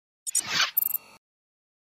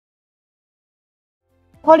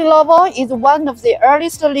Polinovel is one of the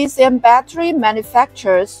earliest lithium battery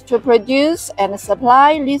manufacturers to produce and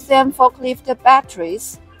supply lithium forklift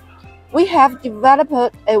batteries. We have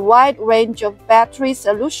developed a wide range of battery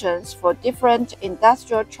solutions for different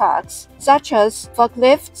industrial trucks, such as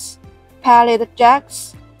forklifts, pallet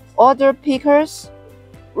jacks, order pickers,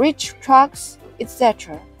 reach trucks,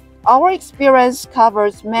 etc. Our experience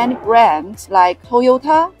covers many brands like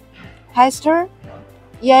Toyota, Hyster,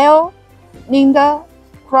 Yale, Linde,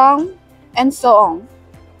 Crown, and so on.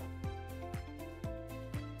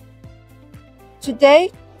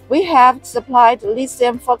 Today, we have supplied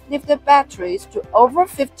lithium forklift batteries to over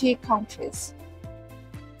 50 countries.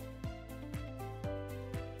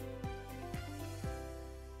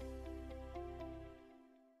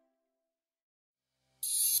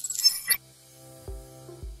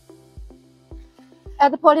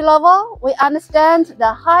 At Polinovel, we understand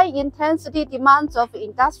the high-intensity demands of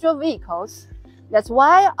industrial vehicles. That's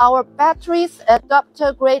why our batteries adopt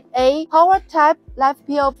Grade A power-type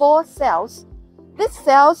LiFePO4 cells. These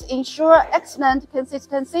cells ensure excellent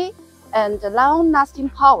consistency and long-lasting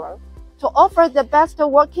power to offer the best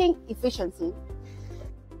working efficiency.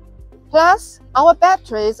 Plus, our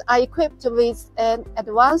batteries are equipped with an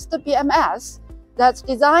advanced BMS that's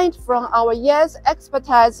designed from our years'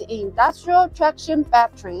 expertise in industrial traction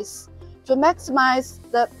batteries to maximize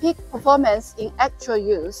the peak performance in actual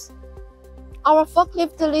use. Our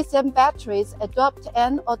forklift lithium batteries adopt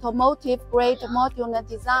an automotive-grade modular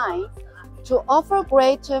design to offer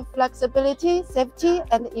greater flexibility, safety,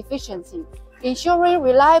 and efficiency, ensuring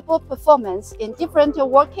reliable performance in different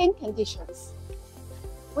working conditions.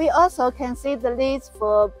 We also can see the needs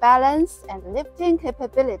for balance and lifting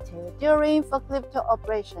capability during forklift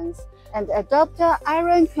operations and adopt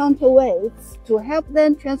iron counterweights to help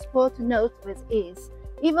them transport loads with ease,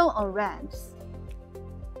 even on ramps.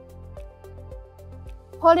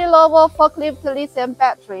 Polinovel forklift lithium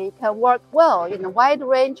battery can work well in a wide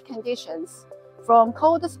range of conditions, from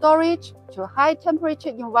cold storage to high-temperature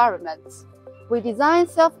environments. We design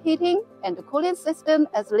self-heating and cooling system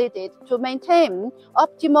as needed to maintain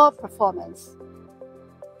optimal performance.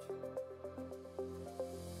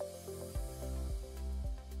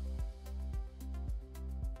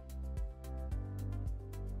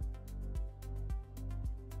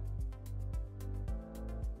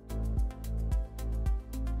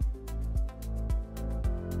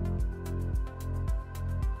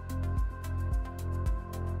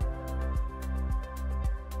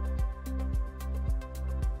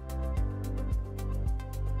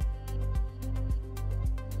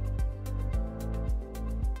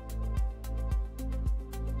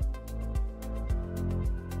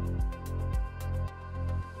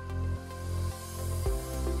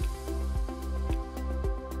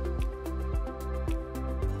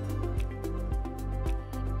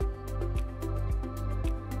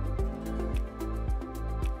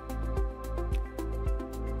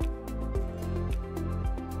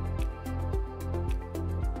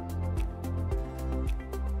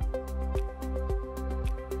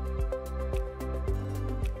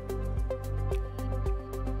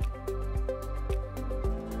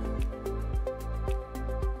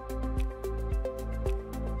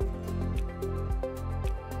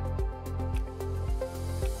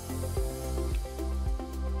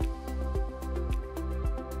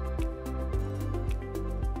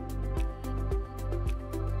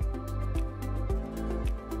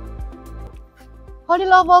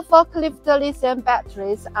 Polinovel forklift lithium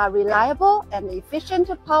batteries are reliable and efficient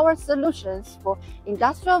power solutions for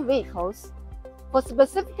industrial vehicles. For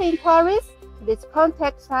specific inquiries, please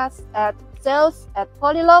contact us at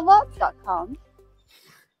sales@polinovel.com.